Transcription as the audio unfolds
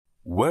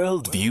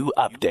Worldview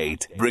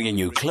Update, bringing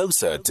you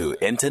closer to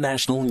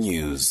international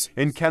news.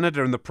 In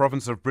Canada, in the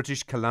province of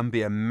British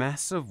Columbia,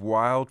 massive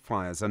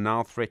wildfires are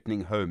now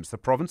threatening homes. The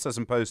province has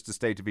imposed a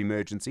state of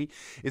emergency.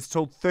 It's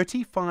told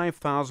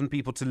 35,000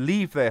 people to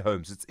leave their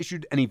homes. It's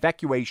issued an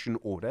evacuation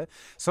order.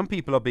 Some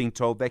people are being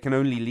told they can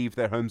only leave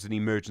their homes in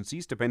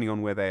emergencies, depending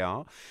on where they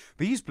are.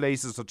 These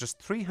blazes are just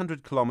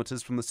 300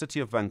 kilometers from the city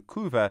of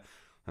Vancouver,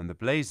 and the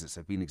blazes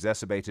have been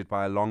exacerbated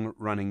by a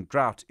long-running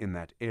drought in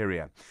that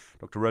area.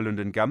 Dr. Roland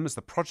Ngam is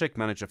the project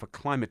manager for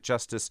climate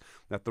justice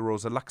at the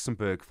Rosa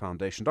Luxemburg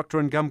Foundation.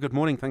 Dr. Ngam, good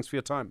morning. Thanks for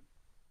your time.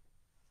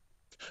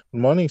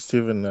 Good morning,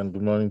 Stephen, and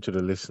good morning to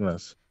the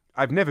listeners.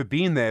 I've never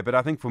been there, but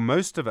I think for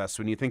most of us,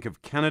 when you think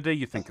of Canada,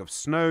 you think of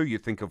snow, you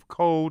think of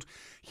cold.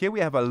 Here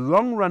we have a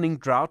long-running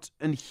drought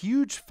and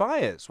huge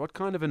fires. What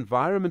kind of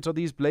environment are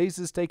these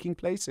blazes taking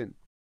place in?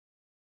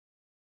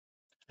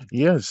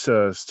 Yes,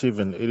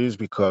 Stephen, it is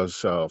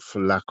because of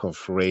lack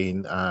of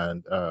rain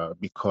and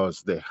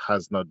because there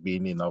has not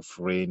been enough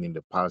rain in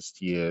the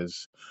past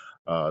years.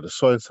 The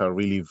soils are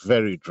really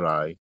very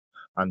dry.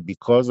 And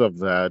because of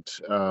that,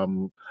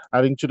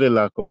 adding to the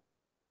lack of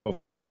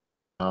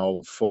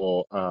now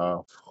for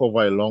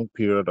over a long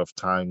period of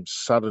time,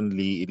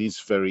 suddenly it is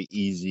very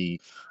easy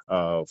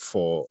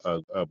for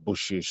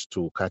bushes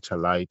to catch a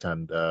light,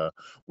 and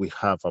we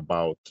have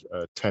about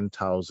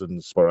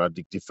 10,000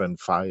 sporadic different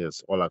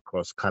fires all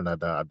across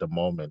Canada at the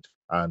moment.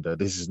 And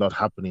this is not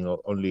happening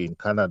only in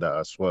Canada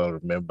as well.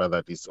 Remember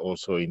that it's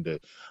also in the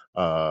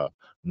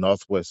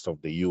northwest of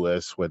the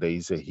US, where there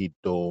is a heat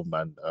dome,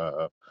 and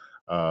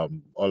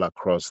all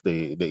across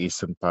the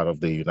eastern part of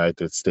the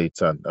United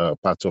States and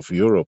parts of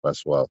Europe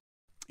as well.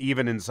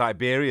 Even in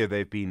Siberia, there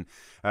have been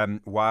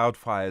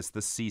wildfires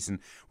this season.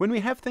 When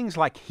we have things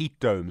like heat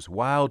domes,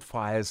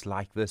 wildfires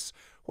like this,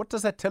 what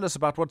does that tell us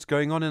about what's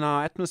going on in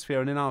our atmosphere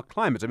and in our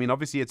climate? I mean,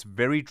 obviously, it's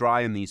very dry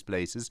in these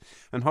places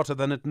and hotter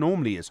than it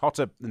normally is,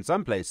 hotter in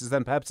some places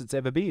than perhaps it's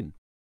ever been.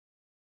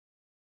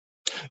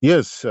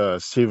 Yes,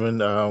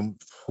 Stephen,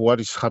 what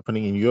is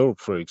happening in Europe,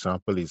 for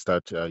example, is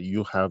that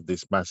you have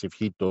this massive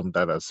heat dome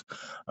that has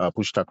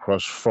pushed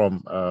across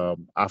from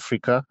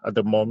Africa at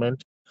the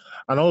moment.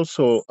 And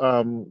also,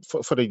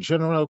 for the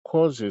general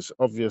causes,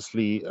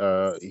 obviously,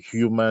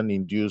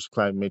 human-induced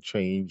climate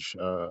change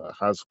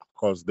has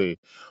caused the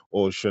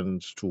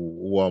oceans to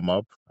warm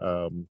up.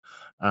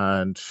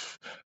 And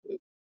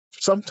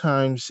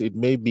sometimes it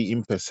may be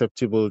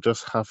imperceptible,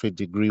 just half a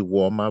degree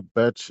warmer,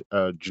 but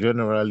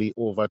generally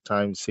over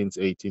time, since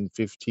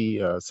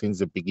 1850, since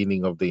the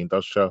beginning of the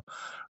Industrial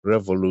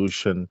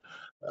Revolution,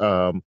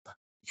 um,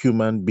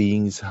 human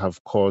beings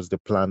have caused the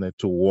planet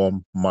to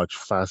warm much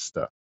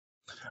faster.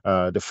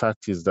 The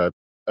fact is that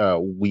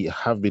we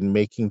have been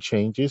making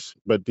changes,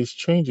 but these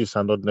changes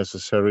are not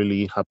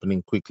necessarily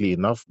happening quickly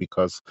enough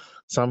because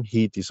some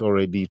heat is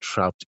already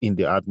trapped in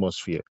the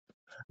atmosphere.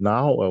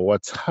 Now,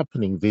 what's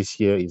happening this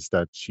year is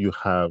that you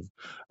have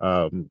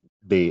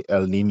the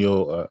El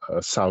Nino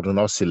southern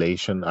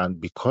oscillation,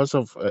 and because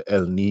of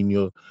El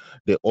Nino,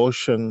 the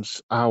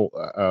oceans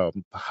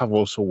have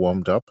also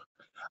warmed up,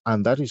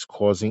 and that is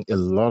causing a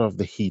lot of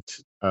the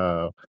heat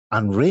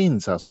and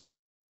rains as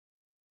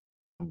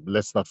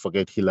let's not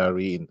forget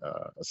Hillary in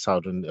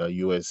southern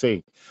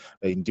USA,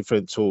 in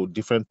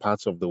different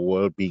parts of the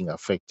world being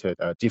affected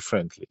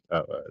differently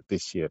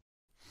this year.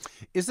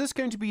 Is this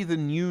going to be the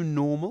new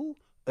normal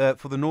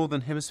for the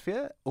Northern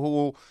Hemisphere?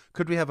 Or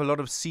could we have a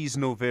lot of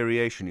seasonal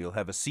variation? You'll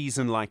have a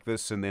season like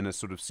this and then a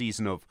sort of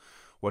season of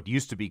what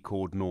used to be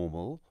called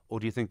normal?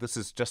 Or do you think this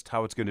is just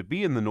how it's going to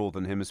be in the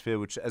Northern Hemisphere,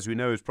 which, as we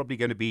know, is probably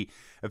going to be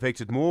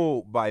affected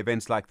more by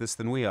events like this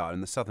than we are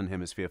in the Southern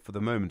Hemisphere, for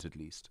the moment at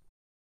least?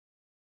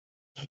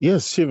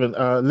 Yes, Stephen,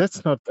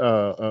 let's not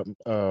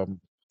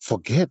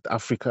forget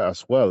Africa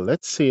as well.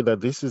 Let's say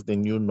that this is the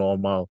new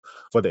normal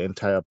for the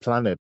entire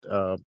planet.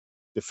 The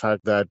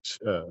fact that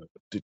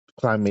the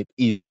climate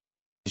is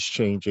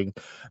changing,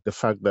 the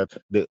fact that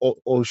the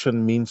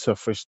ocean mean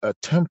surface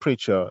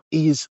temperature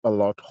is a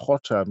lot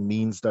hotter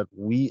means that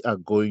we are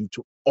going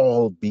to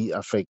all be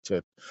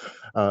affected.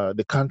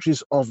 The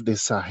countries of the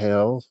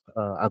Sahel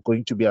are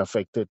going to be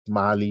affected: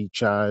 Mali,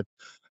 Chad,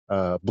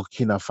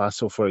 Burkina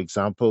Faso, for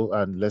example.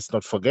 And let's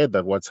not forget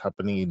that what's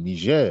happening in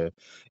Niger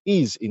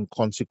is, in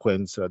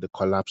consequence, the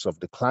collapse of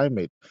the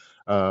climate.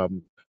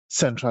 Um,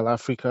 Central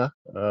Africa,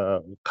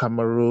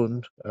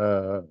 Cameroon,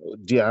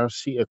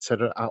 DRC,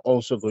 etc., are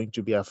also going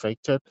to be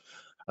affected.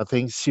 I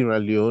think Sierra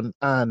Leone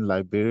and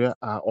Liberia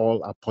are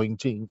all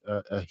appointing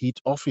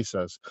heat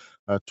officers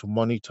to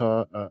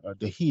monitor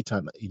the heat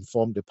and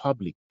inform the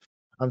public.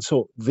 And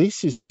so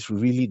this is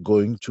really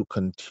going to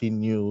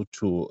continue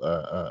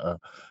to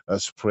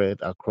spread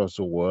across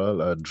the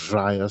world,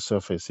 drier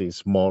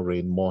surfaces, more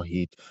rain, more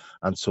heat.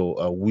 And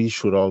so we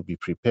should all be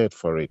prepared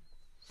for it.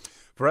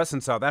 For us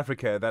in South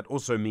Africa, that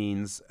also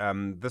means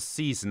this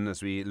season,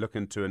 as we look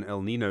into an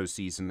El Nino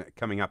season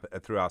coming up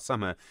through our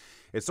summer,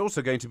 it's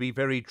also going to be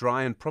very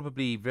dry and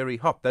probably very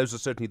hot. Those are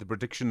certainly the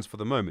predictions for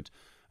the moment.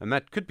 And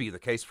that could be the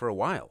case for a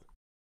while.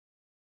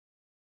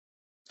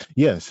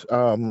 Yes,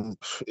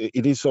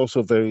 it is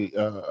also very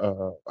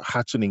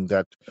heartening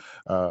that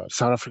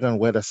South African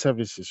Weather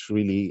Services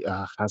really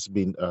has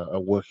been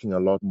working a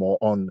lot more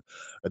on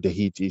the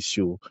heat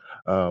issue.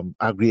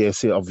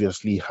 Agri-SA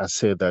obviously has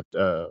said that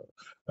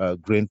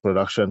grain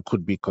production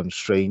could be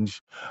constrained.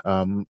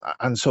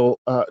 And so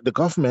the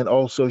government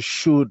also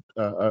should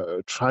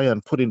try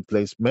and put in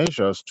place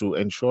measures to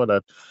ensure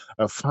that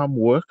farm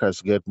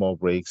workers get more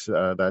breaks,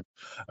 that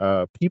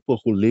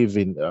people who live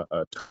in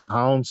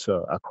towns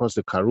across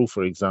the Karoo,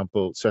 for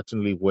example,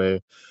 certainly where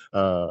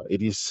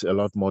it is a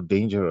lot more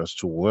dangerous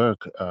to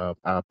work,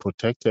 are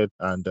protected,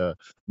 and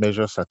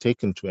measures are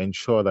taken to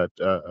ensure that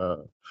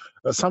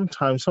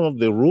sometimes some of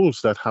the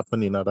rules that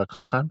happen in other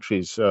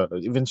countries,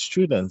 even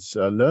students,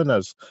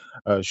 learners,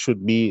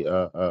 should be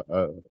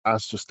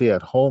asked to stay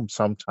at home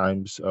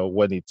sometimes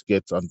when it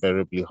gets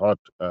unbearably hot.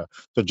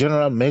 So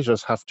general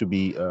measures have to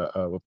be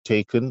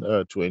taken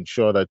to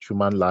ensure that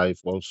human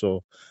life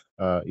also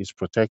is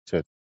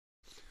protected.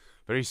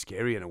 Very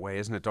scary in a way,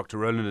 isn't it? Dr.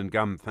 Roland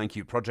Ngam, thank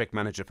you. Project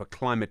Manager for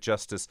Climate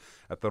Justice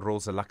at the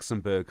Rosa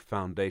Luxemburg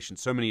Foundation.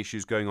 So many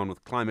issues going on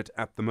with climate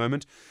at the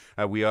moment.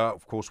 We are,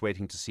 of course,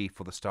 waiting to see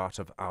for the start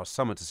of our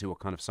summer, to see what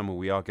kind of summer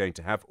we are going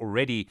to have.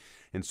 Already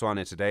in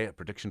Swane today, a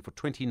prediction for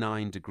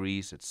 29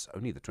 degrees. It's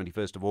only the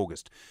 21st of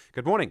August.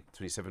 Good morning,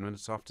 27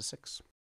 minutes after 6.